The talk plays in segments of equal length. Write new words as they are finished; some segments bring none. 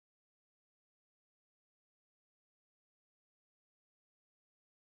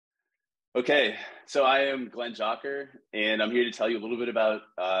Okay, so I am Glenn Jocher, and I'm here to tell you a little bit about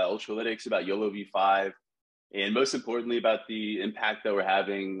Ultralytics, about YOLOv5, and most importantly, about the impact that we're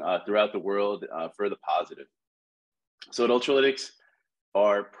having throughout the world for the positive. So at Ultralytics,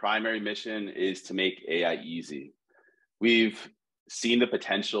 our primary mission is to make AI easy. We've seen the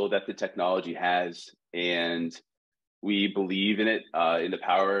potential that the technology has, and we believe in it, in the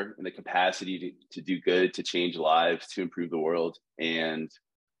power and the capacity to do good, to change lives, to improve the world. And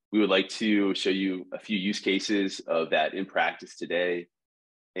we would like to show you a few use cases of that in practice today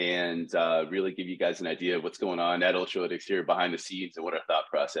and really give you guys an idea of what's going on at Ultralytics here behind the scenes and what our thought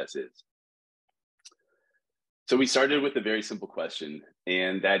process is. So we started with a very simple question,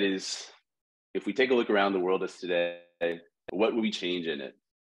 and that is, if we take a look around the world as today, what would we change in it?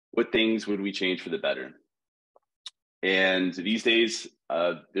 What things would we change for the better? And these days,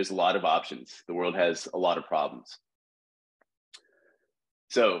 there's a lot of options. The world has a lot of problems.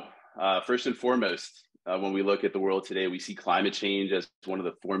 So first and foremost, when we look at the world today, we see climate change as one of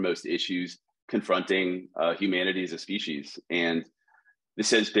the foremost issues confronting humanity as a species. And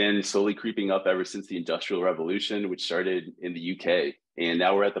this has been slowly creeping up ever since the Industrial Revolution, which started in the UK. And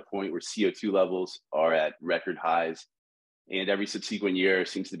now we're at the point where CO2 levels are at record highs. And every subsequent year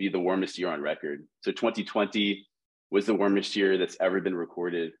seems to be the warmest year on record. So 2020 was the warmest year that's ever been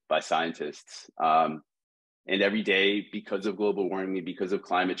recorded by scientists. And every day, because of global warming, because of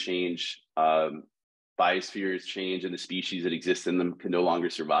climate change, biospheres change and the species that exist in them can no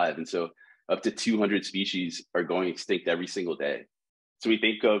longer survive. And so up to 200 species are going extinct every single day. So we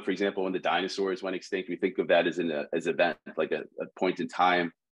think of, for example, when the dinosaurs went extinct, we think of that as an event, like a point in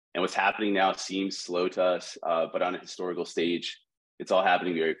time. And what's happening now seems slow to us, but on a historical stage, it's all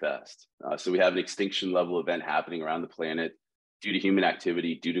happening very fast. So we have an extinction level event happening around the planet due to human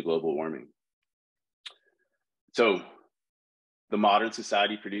activity, due to global warming. So the modern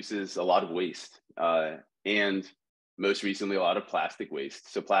society produces a lot of waste, and most recently, a lot of plastic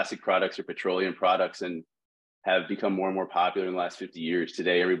waste. So plastic products are petroleum products and have become more and more popular in the last 50 years.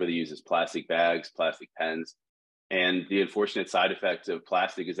 Today, everybody uses plastic bags, plastic pens. And the unfortunate side effect of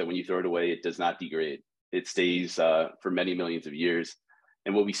plastic is that when you throw it away, it does not degrade. It stays for many millions of years.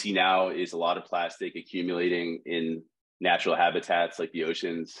 And what we see now is a lot of plastic accumulating in natural habitats like the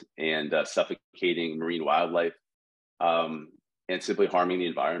oceans and suffocating marine wildlife and simply harming the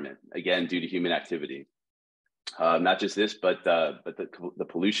environment, again, due to human activity. Not just this, but the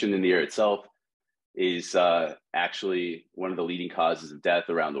pollution in the air itself is actually one of the leading causes of death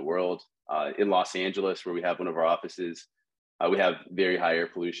around the world. In Los Angeles, where we have one of our offices, we have very high air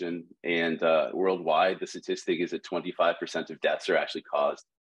pollution, and worldwide, the statistic is that 25% of deaths are actually caused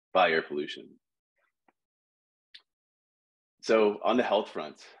by air pollution. So on the health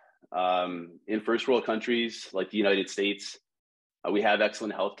front, in first world countries like the United States, we have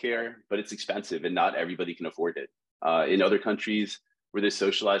excellent healthcare, but it's expensive and not everybody can afford it. In other countries where there's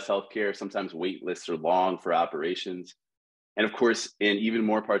socialized healthcare, sometimes wait lists are long for operations. And of course, in even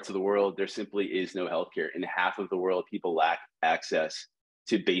more parts of the world, there simply is no healthcare. In half of the world, people lack access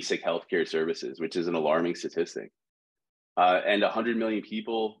to basic healthcare services, which is an alarming statistic. And 100 million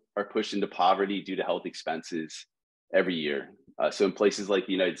people are pushed into poverty due to health expenses every year. So in places like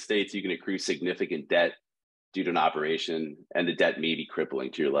the United States, you can accrue significant debt due to an operation, and the debt may be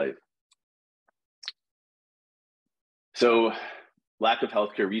crippling to your life. So lack of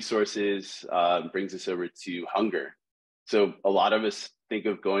healthcare resources brings us over to hunger. So a lot of us think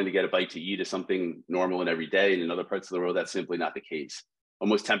of going to get a bite to eat as something normal and every day. And in other parts of the world, that's simply not the case.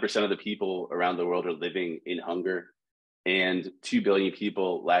 Almost 10% of the people around the world are living in hunger, and 2 billion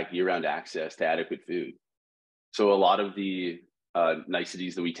people lack year-round access to adequate food. So a lot of the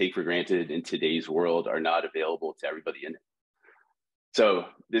niceties that we take for granted in today's world are not available to everybody in it. So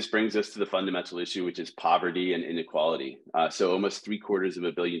this brings us to the fundamental issue, which is poverty and inequality. So almost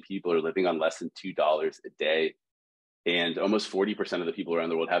 750 million people are living on less than $2 a day. And almost 40% of the people around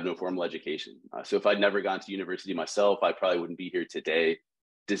the world have no formal education. So if I'd never gone to university myself, I probably wouldn't be here today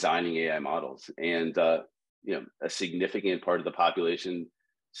designing AI models. And a significant part of the population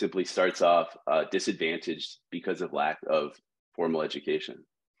simply starts off disadvantaged because of lack of formal education.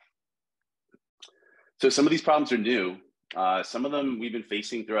 So some of these problems are new. Some of them we've been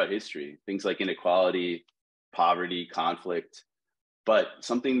facing throughout history, things like inequality, poverty, conflict. But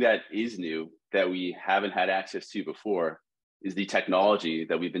something that is new that we haven't had access to before is the technology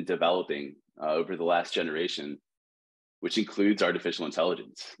that we've been developing over the last generation, which includes artificial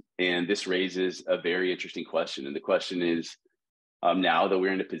intelligence. And this raises a very interesting question. And the question is, now that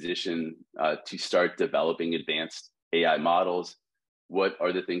we're in a position to start developing advanced AI models, what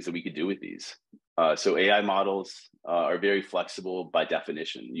are the things that we could do with these? So AI models are very flexible by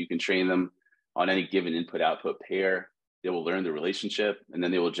definition. You can train them on any given input-output pair. They will learn the relationship, and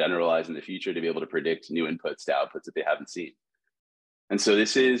then they will generalize in the future to be able to predict new inputs to outputs that they haven't seen. And so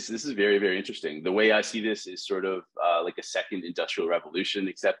this is very, very interesting. The way I see this is sort of like a second industrial revolution,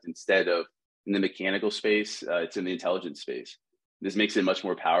 except instead of in the mechanical space, it's in the intelligence space. This makes it much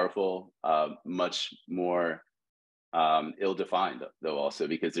more powerful, much more ill-defined, though, also,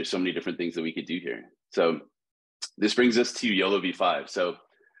 because there's so many different things that we could do here. So this brings us to YOLOv5. So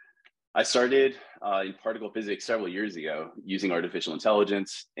I started in particle physics several years ago using artificial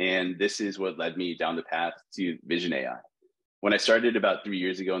intelligence, and this is what led me down the path to vision AI. When I started about 3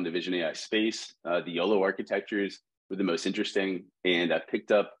 years ago in the vision AI space, the YOLO architectures were the most interesting, and I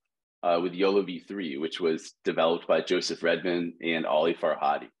picked up with YOLOv3, which was developed by Joseph Redman and Ali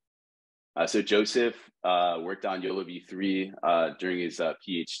Farhadi. So Joseph worked on YOLOv3 during his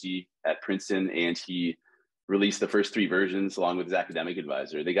PhD at Princeton, and he released the first 3 versions along with his academic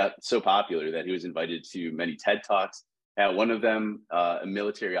advisor. They got so popular that he was invited to many TED Talks. At one of them, a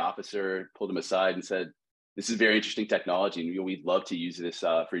military officer pulled him aside and said, "This is very interesting technology, and we'd love to use this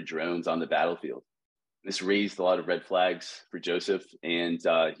for drones on the battlefield." This raised a lot of red flags for Joseph, and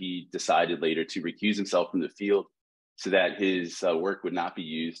he decided later to recuse himself from the field so that his work would not be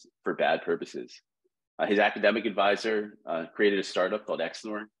used for bad purposes. His academic advisor created a startup called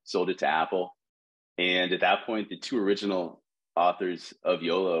Exnor, sold it to Apple. And at that point, the 2 original authors of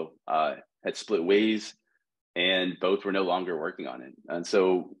YOLO had split ways, and both were no longer working on it. And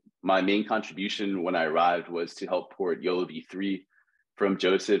so my main contribution when I arrived was to help port YOLOv3 from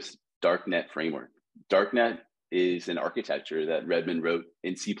Joseph's DarkNet framework. DarkNet is an architecture that Redman wrote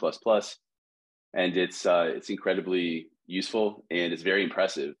in C++, and it's incredibly useful and it's very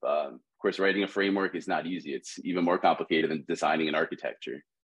impressive. Of course, writing a framework is not easy. It's even more complicated than designing an architecture.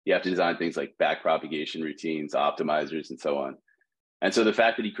 You have to design things like backpropagation routines, optimizers, and so on. And so the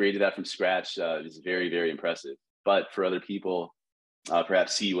fact that he created that from scratch is very, very impressive. But for other people,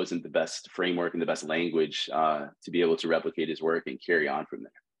 perhaps C wasn't the best framework and the best language to be able to replicate his work and carry on from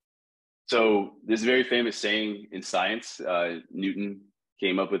there. So there's a very famous saying in science, Newton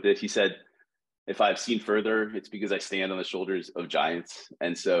came up with it. He said, "If I've seen further, it's because I stand on the shoulders of giants."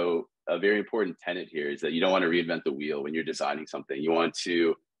 And so a very important tenet here is that you don't want to reinvent the wheel when you're designing something. You want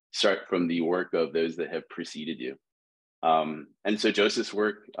to start from the work of those that have preceded you. And so Joseph's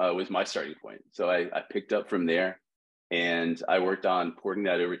work was my starting point. So I picked up from there, and I worked on porting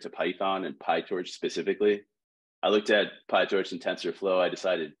that over to Python and PyTorch specifically. I looked at PyTorch and TensorFlow. I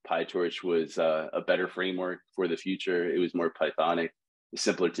decided PyTorch was a better framework for the future. It was more Pythonic,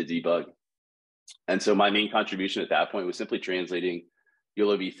 simpler to debug. And so my main contribution at that point was simply translating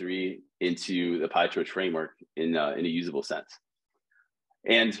YOLOv3 into the PyTorch framework in a usable sense.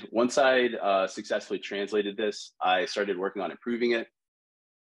 And once I'd successfully translated this, I started working on improving it.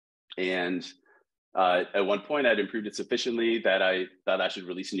 And at one point, I'd improved it sufficiently that I thought I should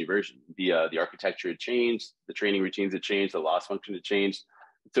release a new version. The architecture had changed, the training routines had changed, the loss function had changed.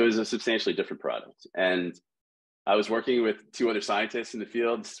 So it was a substantially different product. And I was working with 2 other scientists in the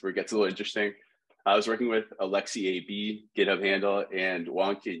field. This is where it gets a little interesting. I was working with Alexi AB, GitHub handle, and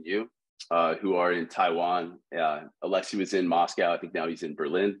Wang-Kin Yu, who are in Taiwan. Alexi was in Moscow. I think now he's in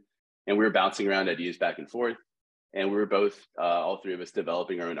Berlin. And we were bouncing around ideas back and forth. And we were both, all 3 of us,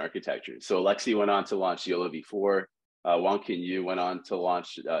 developing our own architecture. So Alexi went on to launch YOLOv4. Wang-Kin Yu went on to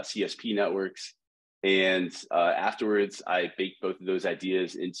launch CSP networks. And afterwards, I baked both of those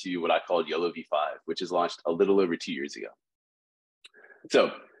ideas into what I called YOLOv5, which is launched a little over 2 years ago.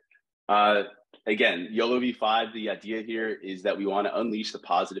 So again, YOLOv5, the idea here is that we want to unleash the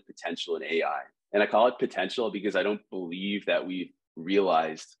positive potential in AI. And I call it potential because I don't believe that we've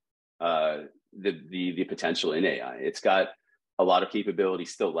realized the potential in AI. It's got a lot of capability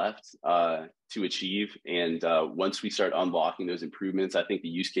still left to achieve. And once we start unlocking those improvements, I think the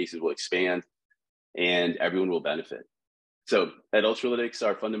use cases will expand and everyone will benefit. So at Ultralytics,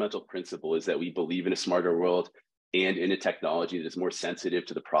 our fundamental principle is that we believe in a smarter world and in a technology that is more sensitive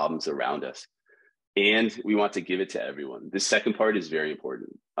to the problems around us. And we want to give it to everyone. The second part is very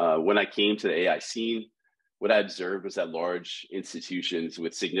important. When I came to the AI scene, what I observed was that large institutions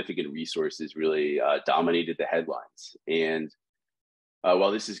with significant resources really dominated the headlines. And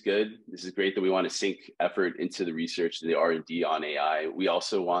while this is good, this is great that we want to sink effort into the research and the R&D on AI, we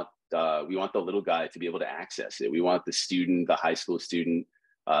also want the little guy to be able to access it. We want the student, the high school student,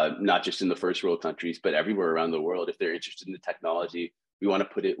 not just in the first world countries, but everywhere around the world. If they're interested in the technology, we want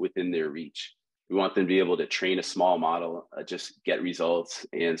to put it within their reach. We want them to be able to train a small model, just get results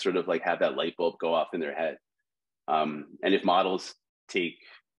and sort of like have that light bulb go off in their head. And if models take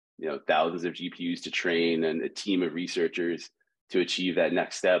thousands of GPUs to train and a team of researchers to achieve that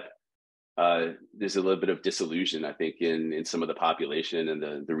next step, there's a little bit of disillusion, I think, in some of the population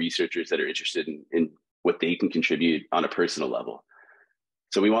and the researchers that are interested in what they can contribute on a personal level.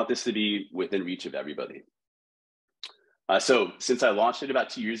 So we want this to be within reach of everybody. So since I launched it about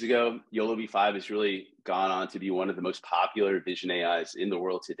 2 years ago, YOLOv5 has really gone on to be one of the most popular vision AIs in the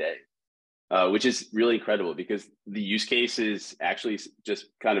world today, which is really incredible because the use case is actually just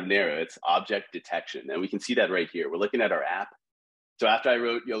kind of narrow. It's object detection. And we can see that right here. We're looking at our app. So after I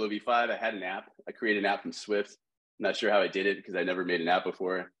wrote YOLOv5, I had an app. I created an app from Swift. I'm not sure how I did it because I never made an app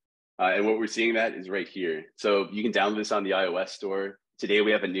before. And what we're seeing that is right here. So you can download this on the iOS store. Today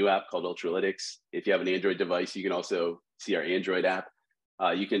we have a new app called Ultralytics. If you have an Android device, you can also see our Android app.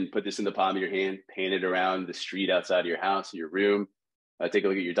 You can put this in the palm of your hand, pan it around the street outside of your house, your room, take a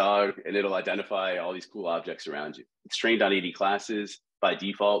look at your dog, and it'll identify all these cool objects around you. It's trained on 80 classes by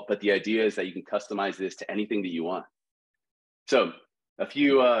default, but the idea is that you can customize this to anything that you want. So a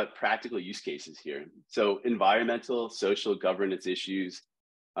few practical use cases here. So environmental, social, governance issues,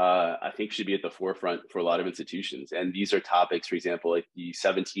 I think should be at the forefront for a lot of institutions. And these are topics, for example, like the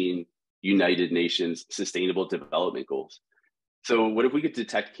 17 United Nations Sustainable Development Goals. So what if we could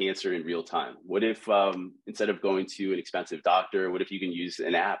detect cancer in real time? What if instead of going to an expensive doctor, what if you can use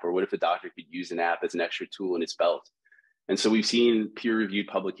an app? Or what if a doctor could use an app as an extra tool in its belt? And so we've seen peer-reviewed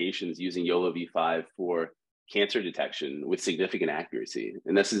publications using YOLOv5 for cancer detection with significant accuracy.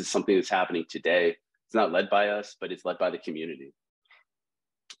 And this is something that's happening today. It's not led by us, but it's led by the community.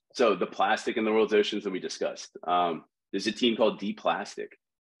 So the plastic in the world's oceans that we discussed. There's a team called Deplastic.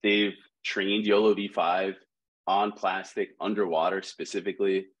 They've trained YOLOv5 on plastic underwater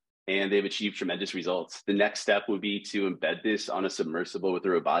specifically, and they've achieved tremendous results. The next step would be to embed this on a submersible with a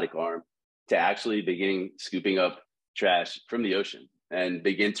robotic arm to actually begin scooping up trash from the ocean and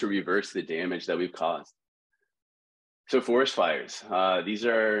begin to reverse the damage that we've caused. So forest fires, these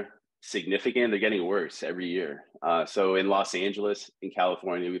are significant. They're getting worse every year. So in Los Angeles, in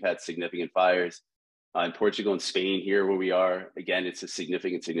California, we've had significant fires. In Portugal and Spain, here where we are, again, it's a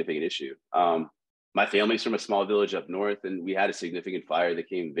significant issue. My family's from a small village up north, and we had a significant fire that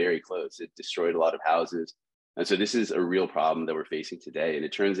came very close. It destroyed a lot of houses. And so this is a real problem that we're facing today. And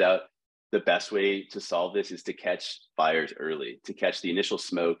it turns out the best way to solve this is to catch fires early, to catch the initial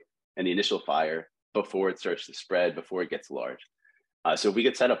smoke and the initial fire before it starts to spread, before it gets large. So if we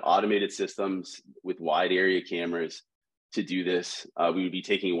could set up automated systems with wide area cameras to do this, we would be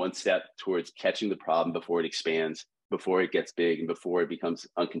taking one step towards catching the problem before it expands, before it gets big, and before it becomes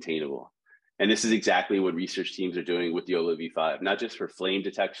uncontainable. And this is exactly what research teams are doing with YOLOv5, not just for flame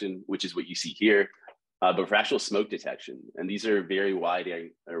detection, which is what you see here, but for actual smoke detection. And these are very wide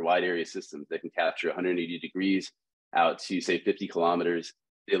area systems that can capture 180 degrees out to, say, 50 kilometers.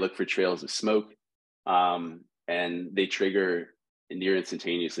 They look for trails of smoke, and they trigger near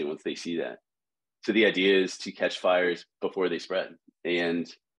instantaneously once they see that. So the idea is to catch fires before they spread.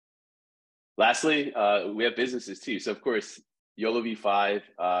 And lastly, we have businesses too. So of course,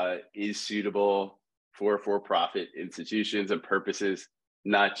 YOLOv5 is suitable for for-profit institutions and purposes,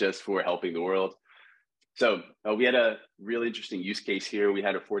 not just for helping the world. So we had a really interesting use case here. We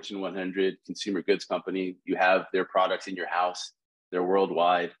had a Fortune 100 consumer goods company. You have their products in your house. They're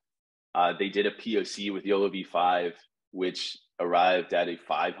worldwide. They did a POC with YOLOv5, which arrived at a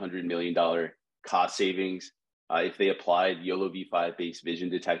 $500 million cost savings if they applied YOLOv5-based vision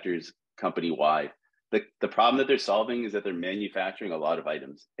detectors company-wide. The problem that they're solving is that they're manufacturing a lot of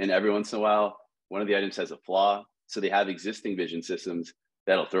items. And every once in a while, one of the items has a flaw. So they have existing vision systems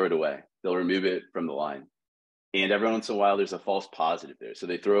that'll throw it away. They'll remove it from the line. And every once in a while, there's a false positive there. So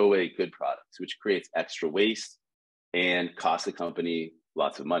they throw away good products, which creates extra waste and costs the company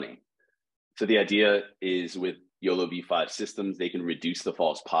lots of money. So the idea is with YOLOv5 systems, they can reduce the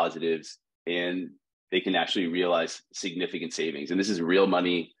false positives and they can actually realize significant savings. And this is real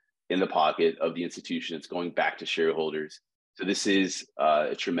money in the pocket of the institution. It's going back to shareholders. So this is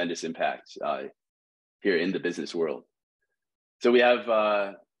a tremendous impact here in the business world. So we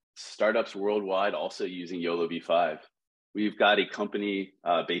have startups worldwide also using YOLOv5. We've got a company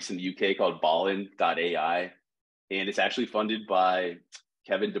based in the UK called Ballin.ai, and it's actually funded by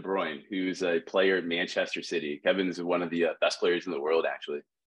Kevin De Bruyne, who's a player at Manchester City. Kevin's one of the best players in the world, actually.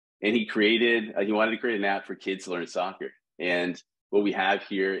 And he wanted to create an app for kids to learn soccer. And what we have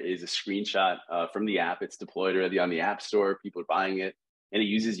here is a screenshot from the app. It's deployed already on the App Store. People are buying it. And it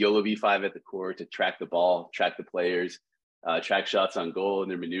uses YOLOv5 at the core to track the ball, track the players, track shots on goal and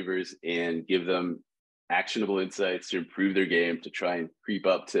their maneuvers, and give them actionable insights to improve their game to try and creep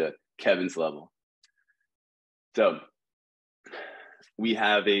up to Kevin's level. So we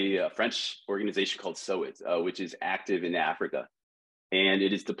have a French organization called SOIT, which is active in Africa. And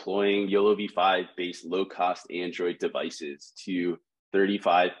it is deploying YOLOv5 based low-cost Android devices to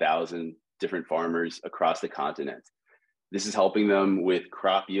 35,000 different farmers across the continent. This is helping them with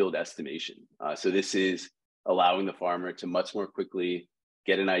crop yield estimation. So this is allowing the farmer to much more quickly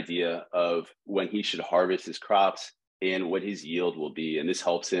get an idea of when he should harvest his crops and what his yield will be. And this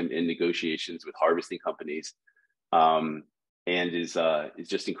helps him in negotiations with harvesting companies, and is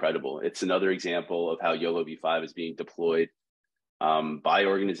just incredible. It's another example of how YOLOv5 is being deployed by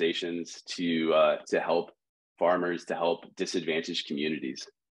organizations to help farmers, to help disadvantaged communities.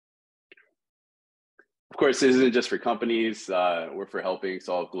 Of course, this isn't just for companies. We're for helping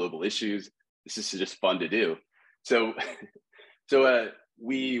solve global issues. This is just fun to do. So,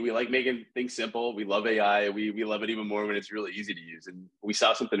 we like making things simple. We love AI. We love it even more when it's really easy to use. And we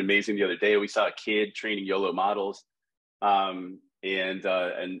saw something amazing the other day. We saw a kid training YOLO models, and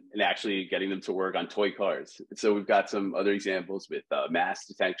actually getting them to work on toy cars. So we've got some other examples with mass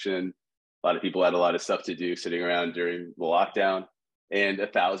detection. A lot of people had a lot of stuff to do sitting around during the lockdown, and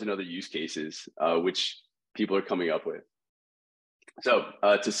 1,000 other use cases, which people are coming up with. So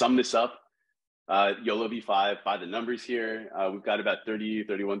to sum this up, YOLOv5, by the numbers here, we've got about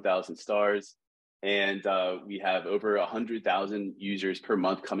 31,000 stars, and we have over 100,000 users per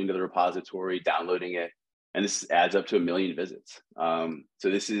month coming to the repository, downloading it, and this adds up to 1 million visits. So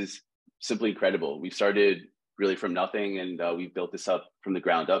this is simply incredible. We've started really from nothing, and we've built this up from the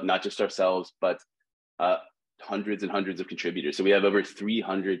ground up, not just ourselves, but hundreds and hundreds of contributors. So we have over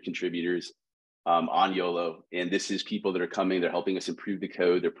 300 contributors on YOLO, and this is people that are coming, they're helping us improve the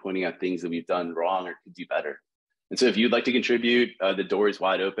code, they're pointing out things that we've done wrong or could do better. And so if you'd like to contribute, the door is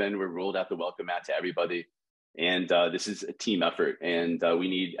wide open. We're rolled out the welcome mat to everybody, and this is a team effort, and we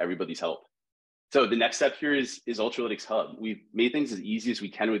need everybody's help. So the next step here is Ultralytics HUB. We've made things as easy as we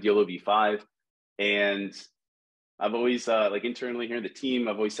can with YOLOv5, and I've always, like internally here in the team,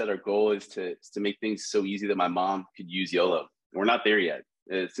 I've always said our goal is to make things so easy that my mom could use YOLO. We're not there yet.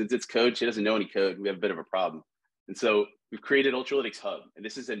 Since it's code, she doesn't know any code. We have a bit of a problem. And so we've created Ultralytics HUB, and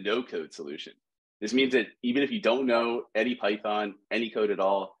this is a no-code solution. This means that even if you don't know any Python, any code at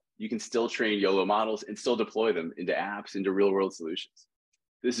all, you can still train YOLO models and still deploy them into apps, into real-world solutions.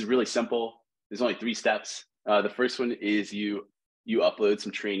 This is really simple. There's only 3 steps. The first one is you upload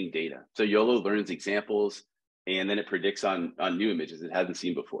some training data. So YOLO learns examples, and then it predicts on new images it hasn't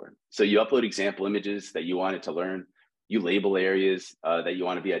seen before. So you upload example images that you want it to learn. You label areas that you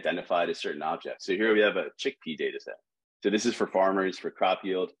want to be identified as certain objects. So here we have a chickpea data set. So this is for farmers, for crop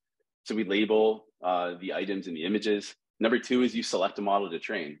yield. So we label the items in the images. Number 2 is you select a model to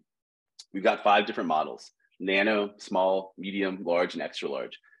train. We've got 5 different models: nano, small, medium, large, and extra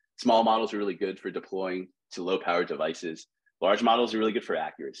large. Small models are really good for deploying to low-powered devices. Large models are really good for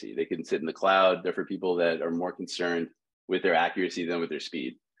accuracy. They can sit in the cloud. They're for people that are more concerned with their accuracy than with their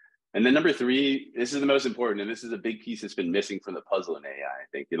speed. And then number 3, this is the most important, and this is a big piece that's been missing from the puzzle in AI, I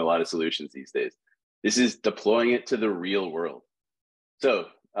think, in a lot of solutions these days. This is deploying it to the real world. So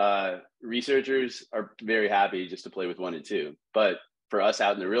researchers are very happy just to play with 1 and 2. But for us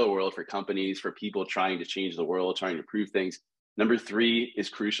out in the real world, for companies, for people trying to change the world, trying to improve things, number 3 is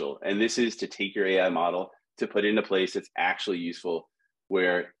crucial. And this is to take your AI model, to put it in a place that's actually useful,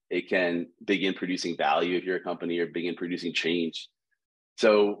 where it can begin producing value if you're a company, or begin producing change.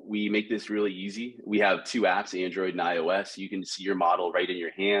 So we make this really easy. We have 2 apps, Android and iOS. You can see your model right in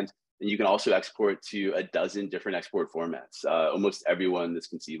your hand, and you can also export to a dozen different export formats, almost everyone that's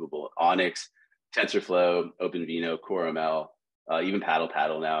conceivable: Onyx, TensorFlow, OpenVINO, CoreML, even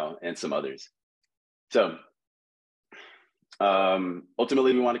Paddle now, and some others. So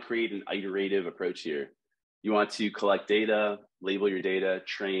ultimately, we want to create an iterative approach here. You want to collect data, label your data,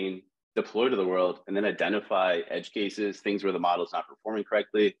 train, deploy to the world, and then identify edge cases, things where the model is not performing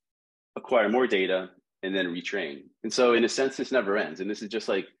correctly, acquire more data, and then retrain. And so in a sense, this never ends. And this is just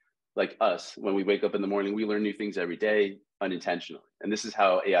like us. When we wake up in the morning, we learn new things every day unintentionally. And this is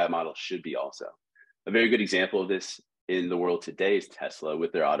how AI models should be also. A very good example of this in the world today is Tesla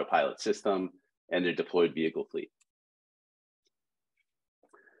with their autopilot system and their deployed vehicle fleet.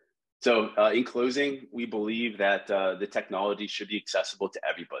 So in closing, we believe that the technology should be accessible to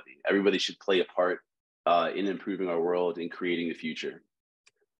everybody. Everybody should play a part in improving our world and creating the future.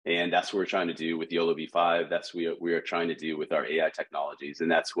 And that's what we're trying to do with YOLOv5. That's what we are trying to do with our AI technologies.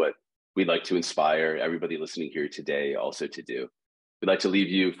 And that's what we'd like to inspire everybody listening here today also to do. We'd like to leave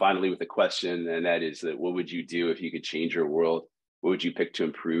you finally with a question, and that is that what would you do if you could change your world? What would you pick to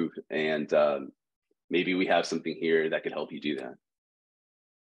improve? And maybe we have something here that could help you do that.